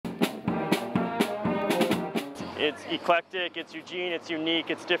It's eclectic, it's Eugene, it's unique,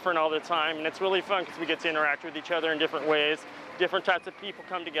 it's different all the time, and it's really fun because we get to interact with each other in different ways. Different types of people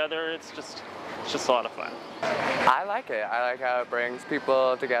come together. It's just a lot of fun. I like it. I like how it brings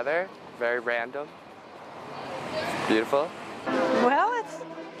people together. Very random. Beautiful. Well, it's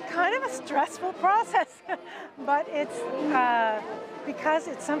kind of a stressful process, but it's because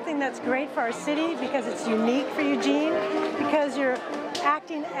it's something that's great for our city, because it's unique for Eugene, because you're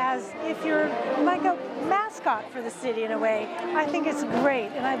acting as if you're like a mascot for the city in a way. I think it's great,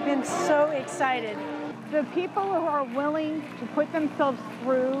 and I've been so excited. The people who are willing to put themselves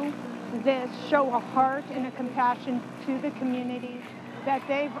through this show a heart and a compassion to the community, that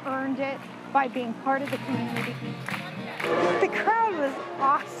they've earned it by being part of the community. The crowd was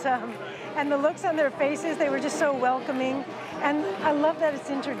awesome, and the looks on their faces, they were just so welcoming. And I love that it's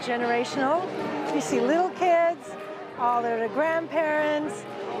intergenerational. You see little kids, all their grandparents,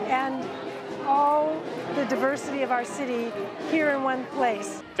 and all the diversity of our city here in one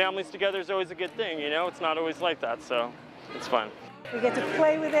place. Families together is always a good thing, you know? It's not always like that, so it's fun. We get to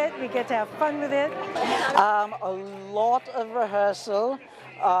play with it, we get to have fun with it. A lot of rehearsal,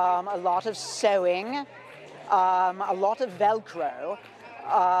 a lot of sewing, a lot of Velcro,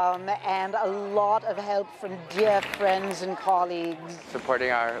 and a lot of help from dear friends and colleagues.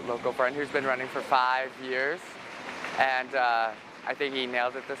 Supporting our local friend who's been running for 5 years, and I think he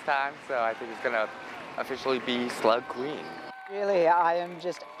nailed it this time, so I think he's going to officially be Slug Queen. Really, I am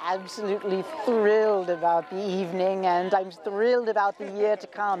just absolutely thrilled about the evening, and I'm thrilled about the year to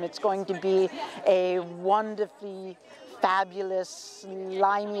come. It's going to be a wonderfully fabulous,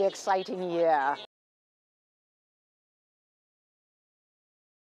 slimy, exciting year.